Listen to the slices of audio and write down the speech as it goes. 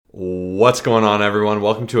What's going on, everyone?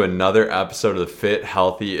 Welcome to another episode of the Fit,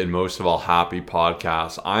 Healthy, and most of all, Happy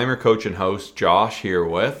podcast. I'm your coach and host, Josh, here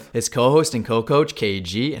with his co-host and co-coach,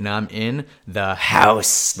 KG, and I'm in the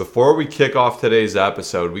house. Before we kick off today's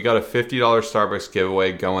episode, we got a $50 Starbucks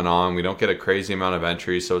giveaway going on. We don't get a crazy amount of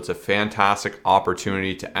entries, so it's a fantastic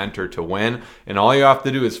opportunity to enter to win. And all you have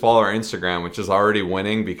to do is follow our Instagram, which is already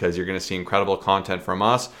winning because you're going to see incredible content from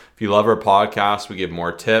us. If you love our podcast, we give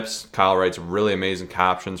more tips. Kyle writes really amazing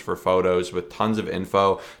captions for photos with tons of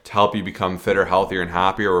info to help you become fitter, healthier, and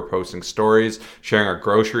happier. We're posting stories, sharing our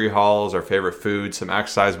grocery hauls, our favorite foods, some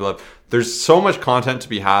exercise we love. There's so much content to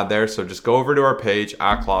be had there, so just go over to our page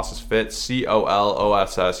at ColosssusFit,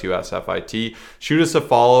 COLOSSUSFIT. Shoot us a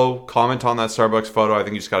follow, comment on that Starbucks photo. I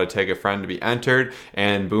think you just got to take a friend to be entered,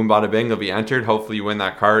 and boom, bada bing, they'll be entered. Hopefully you win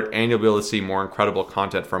that card, and you'll be able to see more incredible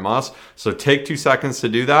content from us. So take 2 seconds to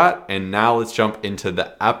do that, and now let's jump into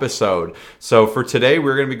the episode. So for today,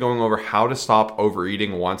 we're going to be going over how to stop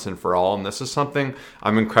overeating once and for all, and this is something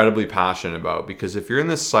I'm incredibly passionate about, because if you're in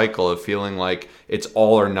this cycle of feeling like it's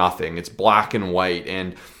all or nothing, it's black and white,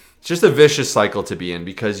 and it's just a vicious cycle to be in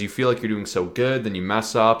because you feel like you're doing so good, then you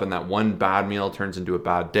mess up, and that one bad meal turns into a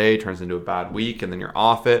bad day, turns into a bad week, and then you're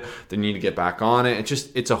off it, then you need to get back on it.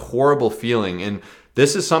 It's a horrible feeling, and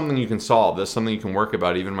this is something you can solve. This is something you can work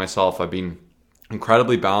about. Even myself, I've been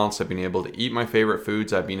incredibly balanced. I've been able to eat my favorite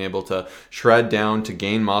foods. I've been able to shred down, to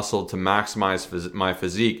gain muscle, to maximize my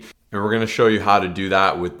physique. And we're going to show you how to do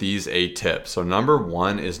that with these 8 tips. So number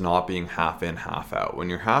 1 is not being half in, half out. When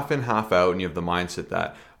you're half in, half out, and you have the mindset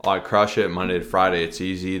that, I crush it Monday to Friday, it's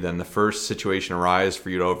easy, then the first situation arises for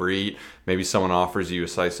you to overeat. Maybe someone offers you a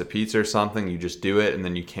slice of pizza or something, you just do it, and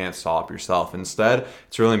then you can't stop yourself. Instead,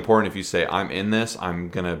 it's really important if you say, I'm in this, I'm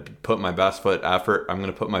going to put my best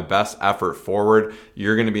effort forward,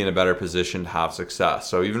 you're going to be in a better position to have success.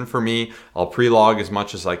 So even for me, I'll pre-log as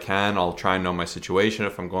much as I can. I'll try and know my situation.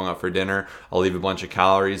 If I'm going out for dinner, I'll leave a bunch of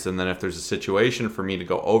calories, and then if there's a situation for me to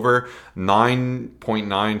go over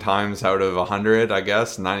 9.9 times out of 100, I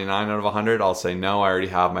guess, 99 out of 100, I'll say no, I already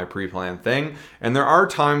have my pre-planned thing. And there are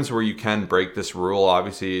times where you can break this rule.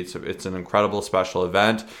 Obviously, it's an incredible special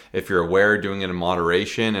event. If you're aware, doing it in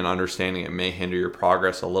moderation and understanding it may hinder your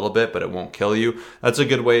progress a little bit, but it won't kill you. That's a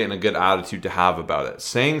good way and a good attitude to have about it.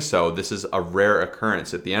 Saying so, this is a rare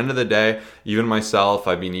occurrence. At the end of the day, even myself,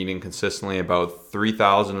 I've been eating consistently about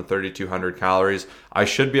 3,000 to 3,200 calories. I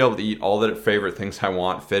should be able to eat all the favorite things I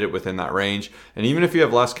want, fit it within that range. And even if you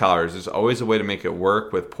have less calories, there's always a way to make it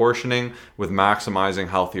work with portioning, with maximizing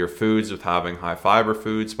healthier foods, with having high fiber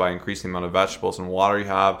foods, by increasing the amount of vegetables and water you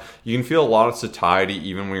have. You can feel a lot of satiety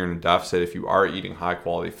even when you're in a deficit if you are eating high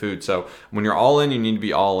quality food. So when you're all in, you need to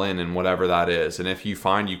be all in whatever that is. And if you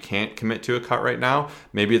find you can't commit to a cut right now,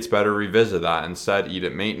 maybe it's better to revisit that. Instead, eat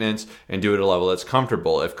at maintenance and do it at a level that's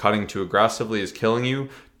comfortable. If cutting too aggressively is killing you,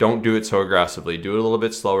 don't do it so aggressively. Do it a little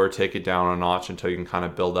bit slower, take it down a notch until you can kind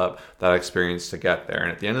of build up that experience to get there.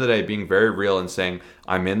 And at the end of the day, being very real and saying,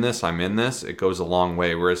 I'm in this, it goes a long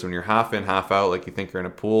way. Whereas when you're half in, half out, like you think you're in a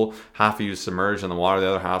pool, half of you is submerged in the water, the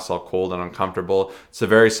other half's all cold and uncomfortable. It's the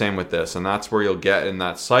very same with this. And that's where you'll get in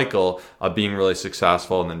that cycle of being really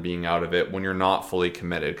successful and then being out of it when you're not fully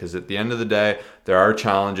committed. Because at the end of the day, there are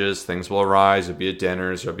challenges, things will arise, it'll be at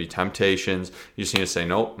dinners, there'll be temptations. You just need to say,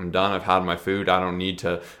 nope, I'm done, I've had my food, I don't need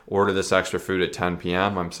to order this extra food at 10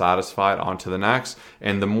 p.m., I'm satisfied, on to the next.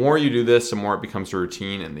 And the more you do this, the more it becomes a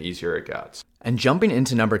routine and the easier it gets. And jumping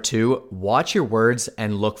into number 2, watch your words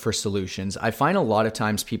and look for solutions. I find a lot of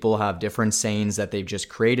times people have different sayings that they've just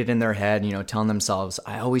created in their head, telling themselves,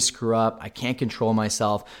 I always screw up, I can't control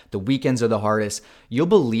myself, the weekends are the hardest. You'll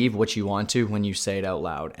believe what you want to when you say it out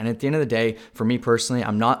loud. And at the end of the day, for me personally,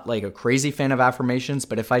 I'm not like a crazy fan of affirmations,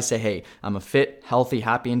 but if I say, hey, I'm a fit, healthy,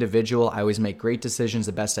 happy individual, I always make great decisions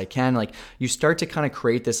the best I can, like you start to kind of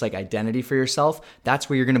create this like identity for yourself. That's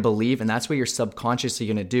what you're going to believe, and that's what you're subconsciously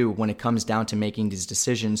going to do when it comes down to making these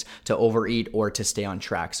decisions to overeat or to stay on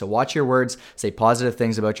track. So watch your words, say positive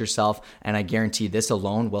things about yourself, and I guarantee this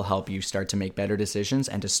alone will help you start to make better decisions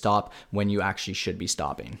and to stop when you actually should be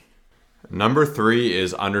stopping. Number 3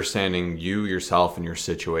 is understanding you, yourself, and your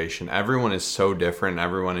situation. Everyone is so different.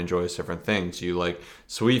 Everyone enjoys different things. You like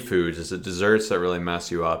sweet foods. Is it desserts that really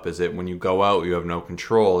mess you up? Is it when you go out, you have no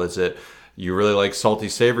control? Is it you really like salty,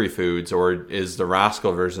 savory foods, or is the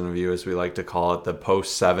rascal version of you, as we like to call it, the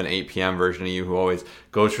post 7, 8 p.m. version of you who always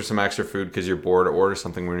goes for some extra food because you're bored, or order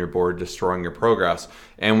something when you're bored, destroying your progress.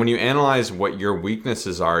 And when you analyze what your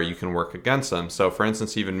weaknesses are, you can work against them. So for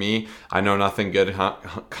instance, even me, I know nothing good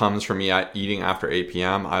comes from me eating after 8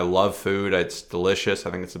 p.m. I love food. It's delicious.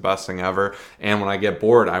 I think it's the best thing ever. And when I get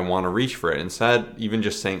bored, I want to reach for it. Instead, even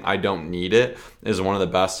just saying I don't need it is one of the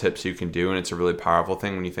best tips you can do. And it's a really powerful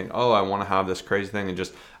thing when you think, oh, I want to have this crazy thing, and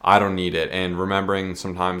just, I don't need it. And remembering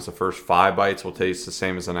sometimes the first 5 bites will taste the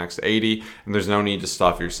same as the next 80, and there's no need to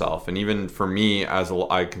stuff yourself. And even for me,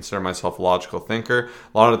 I consider myself a logical thinker,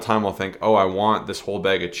 a lot of the time I'll think, oh, I want this whole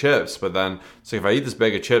bag of chips, but then so if I eat this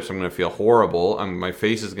bag of chips, I'm going to feel horrible. My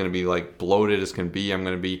face is going to be like bloated as can be. I'm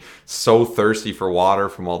going to be so thirsty for water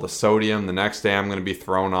from all the sodium. The next day I'm going to be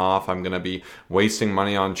thrown off. I'm going to be wasting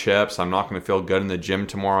money on chips. I'm not going to feel good in the gym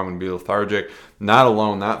tomorrow. I'm going to be lethargic. Not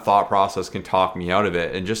alone, that thought process can talk me out of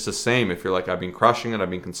it. And just the same, if you're like, I've been crushing it, I've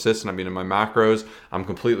been consistent, I've been in my macros, I'm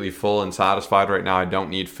completely full and satisfied right now, I don't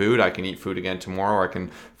need food, I can eat food again tomorrow, or I can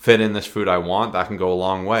fit in this food I want, that can go a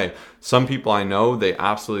long way. Some people I know, they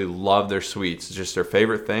absolutely love their sweets. It's just their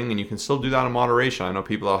favorite thing, and you can still do that in moderation. I know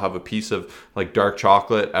people that'll have a piece of like dark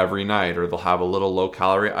chocolate every night, or they'll have a little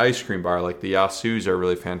low-calorie ice cream bar, like the Yasus are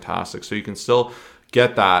really fantastic. So you can still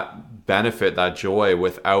get that benefit, that joy,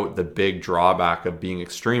 without the big drawback of being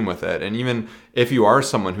extreme with it. And even if you are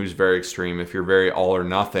someone who's very extreme, if you're very all or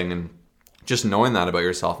nothing, and just knowing that about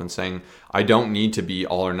yourself and saying, I don't need to be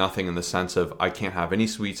all or nothing in the sense of I can't have any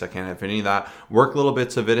sweets, I can't have any of that. Work little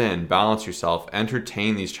bits of it in, balance yourself,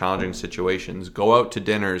 entertain these challenging situations, go out to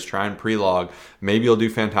dinners, try and pre-log. Maybe you'll do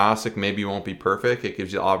fantastic, maybe you won't be perfect. It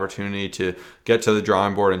gives you the opportunity to get to the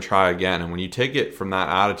drawing board and try again. And when you take it from that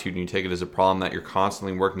attitude and you take it as a problem that you're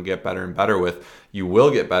constantly working to get better and better with, you will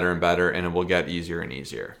get better and better, and it will get easier and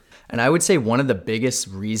easier. And I would say one of the biggest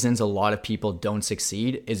reasons a lot of people don't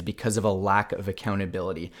succeed is because of a lack of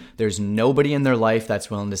accountability. There's nobody in their life that's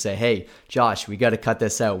willing to say, hey, Josh, we got to cut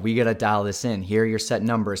this out. We got to dial this in. Here are your set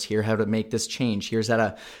numbers. Here how to make this change. Here's how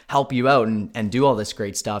to help you out and do all this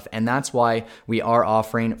great stuff. And that's why we are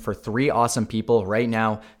offering for 3 awesome people right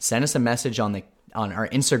now. Send us a message on our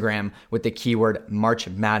Instagram with the keyword March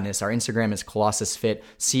Madness. Our Instagram is Colossus Fit,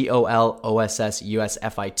 COLOSSUSFIT.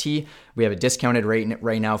 We have a discounted rate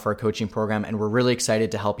right now for our coaching program, and we're really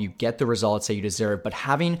excited to help you get the results that you deserve. But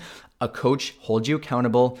having a coach hold you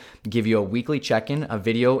accountable, give you a weekly check-in, a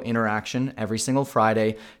video interaction every single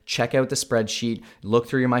Friday, check out the spreadsheet, look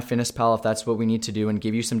through your MyFitnessPal if that's what we need to do, and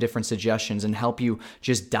give you some different suggestions and help you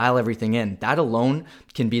just dial everything in. That alone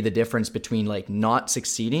can be the difference between like not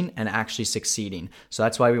succeeding and actually succeeding. So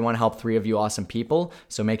that's why we want to help 3 of you awesome people.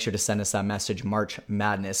 So make sure to send us that message, March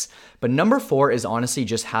Madness. But number 4 is honestly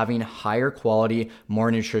just having higher quality, more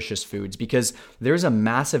nutritious foods, because there's a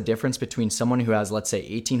massive difference between someone who has, let's say,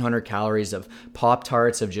 1,800 calories of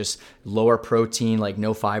Pop-Tarts, of just lower protein, like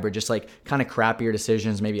no fiber, just like kind of crappier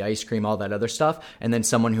decisions, maybe ice cream, all that other stuff. And then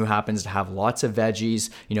someone who happens to have lots of veggies,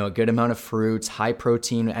 a good amount of fruits, high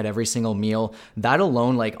protein at every single meal. That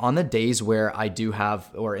alone, like on the days where I do have,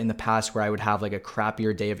 or in the past where I would have like a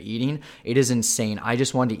crappier day of eating, it is insane. I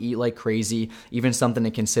just want to eat like crazy. Even something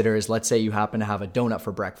to consider is, let's say you happen to have a donut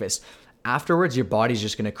for breakfast. Afterwards, your body's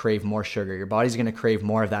just going to crave more sugar. Your body's going to crave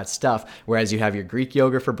more of that stuff. Whereas you have your Greek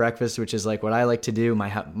yogurt for breakfast, which is like what I like to do,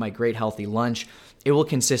 my great healthy lunch, it will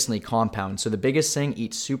consistently compound. So the biggest thing,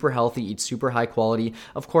 eat super healthy, eat super high quality.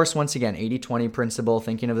 Of course, once again, 80-20 principle,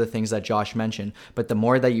 thinking of the things that Josh mentioned. But the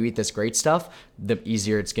more that you eat this great stuff, the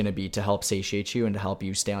easier it's going to be to help satiate you and to help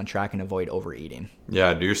you stay on track and avoid overeating.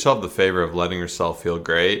 Yeah, do yourself the favor of letting yourself feel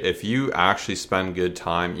great. If you actually spend good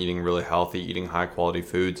time eating really healthy, eating high quality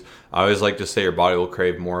foods, I always like to say your body will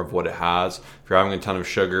crave more of what it has. If you're having a ton of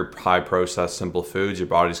sugar, high processed, simple foods, your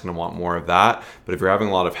body's going to want more of that. But if you're having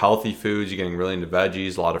a lot of healthy foods, you're getting really into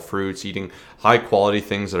veggies, a lot of fruits, eating high quality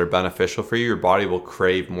things that are beneficial for you, your body will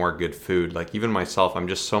crave more good food. Like even myself, I'm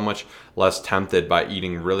just so much less tempted by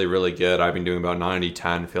eating really, really good. I've been doing about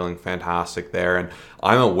 90-10, feeling fantastic there. And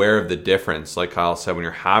I'm aware of the difference. Like Kyle said, when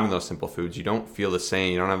you're having those simple foods, you don't feel the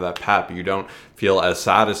same. You don't have that pep. You don't feel as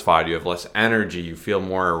satisfied. You have less energy. You feel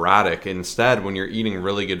more erratic. Instead, when you're eating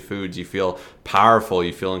really good foods, you feel powerful.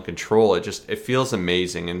 You feel in control. It feels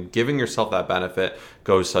amazing. And giving yourself that benefit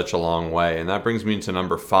goes such a long way. And that brings brings me into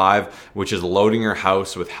number 5, which is loading your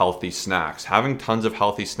house with healthy snacks. Having tons of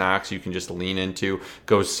healthy snacks you can just lean into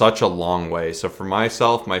goes such a long way. So for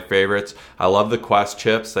myself, my favorites, I love the Quest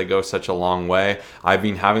chips. They go such a long way. I've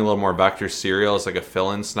been having a little more Vector cereal as like a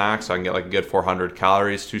fill-in snack, so I can get like a good 400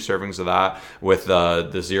 calories, 2 servings of that with the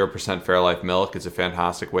 0% Fairlife milk. It's a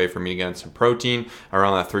fantastic way for me to get some protein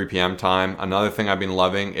around that 3 p.m. time. Another thing I've been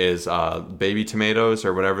loving is baby tomatoes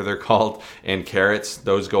or whatever they're called, and carrots.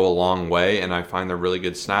 Those go a long way, and I find they're really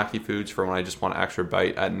good snacky foods for when I just want an extra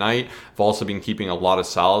bite at night. I've also been keeping a lot of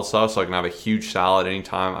salad sauce, so I can have a huge salad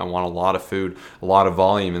anytime I want a lot of food, a lot of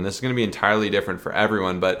volume. And this is going to be entirely different for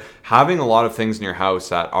everyone, but having a lot of things in your house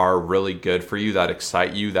that are really good for you, that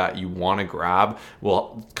excite you, that you want to grab,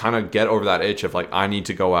 will kind of get over that itch of like, I need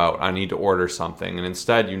to go out, I need to order something. And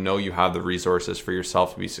instead, you have the resources for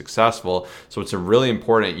yourself to be successful. So it's really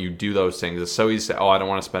important you do those things. It's so easy to say, oh, I don't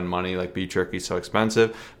want to spend money, like beef jerky is so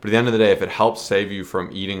expensive. But at the end of the day, if it helps save you from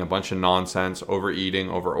eating a bunch of nonsense, overeating,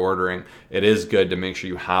 over ordering, it is good to make sure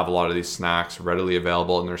you have a lot of these snacks readily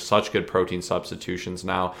available. And there's such good protein substitutions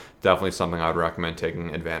now. Definitely something I would recommend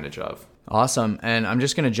taking advantage of. Awesome. And I'm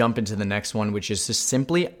just going to jump into the next one, which is just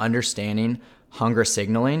simply understanding hunger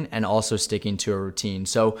signaling and also sticking to a routine.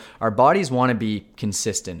 So our bodies want to be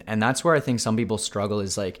consistent. And that's where I think some people struggle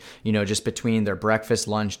is like, just between their breakfast,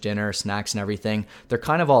 lunch, dinner, snacks, and everything, they're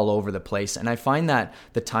kind of all over the place. And I find that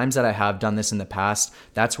the times that I have done this in the past,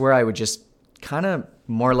 that's where I would just kind of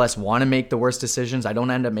more or less want to make the worst decisions. I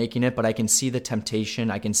don't end up making it, but I can see the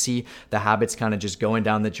temptation. I can see the habits kind of just going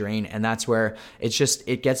down the drain. And that's where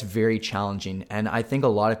it gets very challenging. And I think a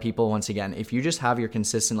lot of people, once again, if you just have your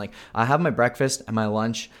consistent, like I have my breakfast and my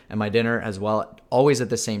lunch and my dinner as well, always at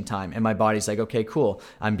the same time. And my body's like, okay, cool.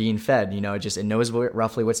 I'm being fed, it knows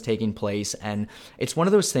roughly what's taking place. And it's one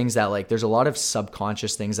of those things that like, there's a lot of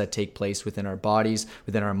subconscious things that take place within our bodies,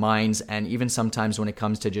 within our minds. And even sometimes when it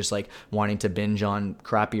comes to just like wanting to binge on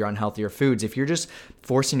crappier, unhealthier foods, if you're just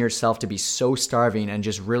forcing yourself to be so starving and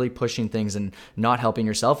just really pushing things and not helping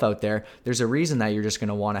yourself out there, there's a reason that you're just going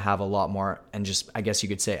to want to have a lot more and just, I guess you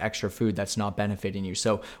could say, extra food that's not benefiting you.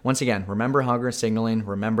 So once again, remember hunger signaling,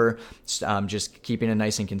 remember just keeping it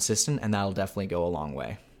nice and consistent, and that'll definitely go a long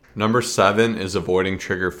way. Number 7 is avoiding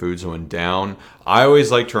trigger foods when down. I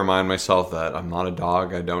always like to remind myself that I'm not a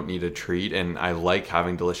dog. I don't need a treat, and I like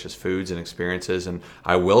having delicious foods and experiences, and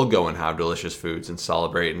I will go and have delicious foods and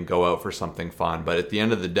celebrate and go out for something fun. But at the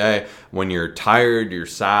end of the day, when you're tired, you're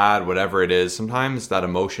sad, whatever it is, sometimes that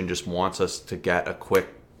emotion just wants us to get a quick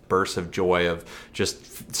burst of joy, of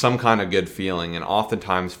just some kind of good feeling, and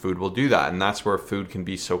oftentimes food will do that, and that's where food can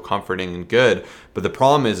be so comforting and good. But the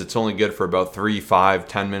problem is it's only good for about 3, 5,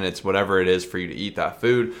 10 minutes, whatever it is for you to eat that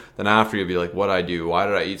food. Then after, you'll be like, what did I do? Why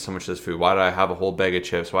did I eat so much of this food? Why did I have a whole bag of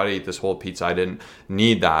chips? Why did I eat this whole pizza? I didn't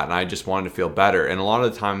need that, and I just wanted to feel better. And a lot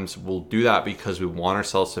of the times we'll do that because we want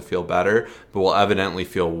ourselves to feel better, but we'll evidently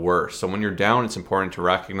feel worse. So when you're down, it's important to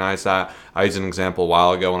recognize that. I used an example a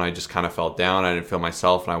while ago when I just kind of felt down. I didn't feel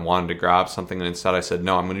myself, and I wanted to grab something, and instead I said,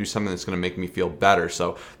 no, I'm going to do something that's going to make me feel better.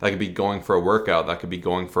 So that could be going for a workout, that could be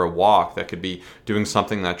going for a walk, that could be doing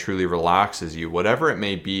something that truly relaxes you, whatever it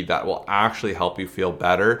may be that will actually help you feel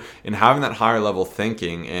better, and having that higher level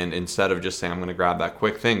thinking, and instead of just saying, I'm going to grab that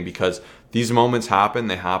quick thing, because these moments happen,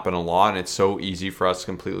 they happen a lot, and it's so easy for us to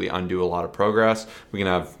completely undo a lot of progress. We can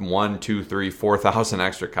have 1, 2, 3, 4,000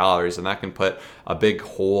 extra calories, and that can put a big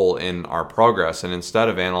hole in our progress. And instead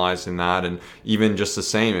of analyzing that, and even just the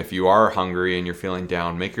same, if you are hungry and you're feeling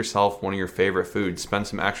down, make yourself one of your favorite foods. Spend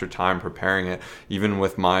some extra time preparing it. Even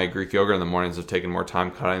with my Greek yogurt in the mornings, I've taken more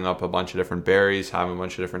time cutting up a bunch of different berries, having a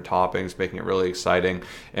bunch of different toppings, making it really exciting.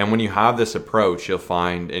 And when you have this approach, you'll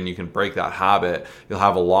find, and you can break that habit, you'll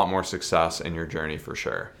have a lot more success in your journey for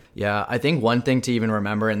sure. Yeah, I think one thing to even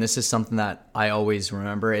remember, and this is something that I always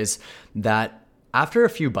remember, is that after a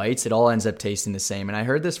few bites, it all ends up tasting the same. And I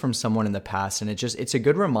heard this from someone in the past, and it's a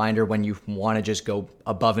good reminder when you want to just go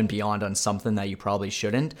above and beyond on something that you probably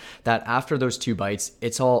shouldn't, that after those 2 bites,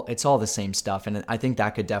 it's all the same stuff. And I think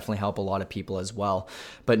that could definitely help a lot of people as well.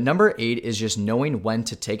 But number 8 is just knowing when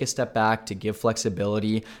to take a step back, to give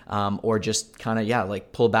flexibility, or just kind of,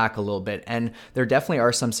 like pull back a little bit. And there definitely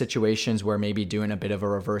are some situations where maybe doing a bit of a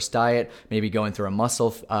reverse diet, maybe going through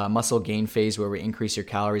a muscle gain phase where we increase your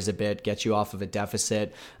calories a bit, get you off of a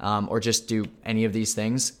deficit, or just do any of these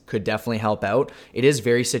things could definitely help out. It is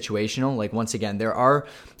very situational. Like, once again, there are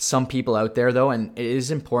some people out there though, and it is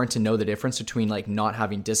important to know the difference between like not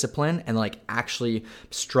having discipline and like actually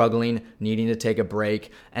struggling, needing to take a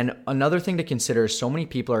break. And another thing to consider is so many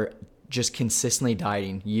people are just consistently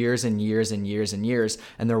dieting years and years and years and years,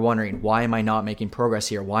 and they're wondering, why am I not making progress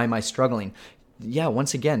here? Why am I struggling? Yeah,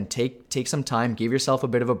 once again, take take some time, give yourself a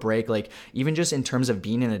bit of a break. Like even just in terms of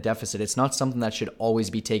being in a deficit, it's not something that should always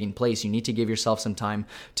be taking place. You need to give yourself some time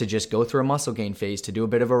to just go through a muscle gain phase, to do a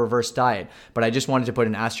bit of a reverse diet. But I just wanted to put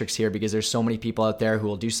an asterisk here because there's so many people out there who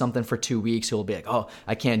will do something for 2 weeks, who will be like, oh,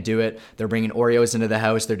 I can't do it. They're bringing Oreos into the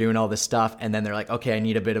house, they're doing all this stuff, and then they're like, okay, I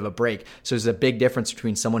need a bit of a break. So there's a big difference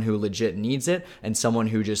between someone who legit needs it and someone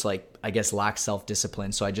who just like, I guess, lacks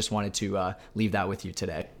self-discipline. So I just wanted to leave that with you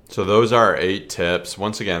today. So those are 8 tips.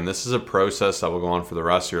 Once again, this is a process that will go on for the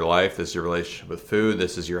rest of your life. This is your relationship with food.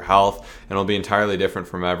 This is your health, and it'll be entirely different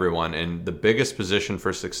from everyone. And the biggest position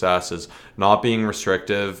for success is not being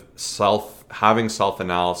restrictive, having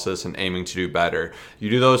self-analysis, and aiming to do better. You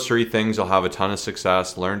do those 3 things, you'll have a ton of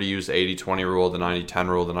success. Learn to use the 80-20 rule, the 90-10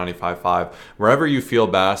 rule, the 95-5. Wherever you feel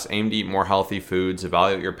best, aim to eat more healthy foods,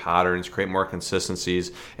 evaluate your patterns, create more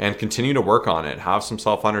consistencies, and continue to work on it. Have some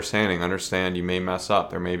self-understanding. Understand you may mess up.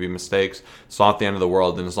 There may be mistakes. It's not the end of the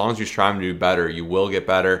world. And as long as you strive to do better, you will get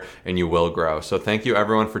better and you will grow. So thank you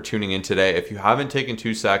everyone for tuning in today. If you haven't taken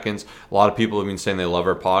 2 seconds, a lot of people have been saying they love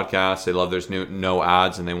our podcast. They love there's no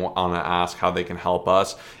ads, and they want to ask how they can help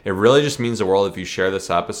us. It really just means the world if you share this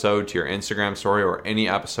episode to your Instagram story or any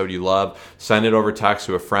episode you love. Send it over text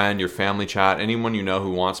to a friend, your family chat, anyone you know who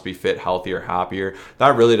wants to be fit, healthier, happier.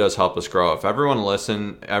 That really does help us grow. If everyone who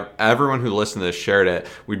listened to this shared it,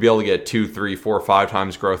 we'd be able to get 2, 3, 4, 5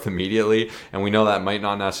 times growth immediately. And we know that might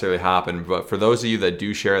not necessarily happen. But for those of you that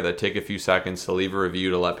do share, that take a few seconds to leave a review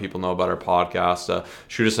to let people know about our podcast,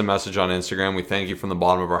 shoot us a message on Instagram. We thank you from the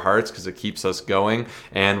bottom of our hearts because it keeps us going.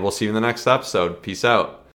 And we'll see you in the next episode. Peace out.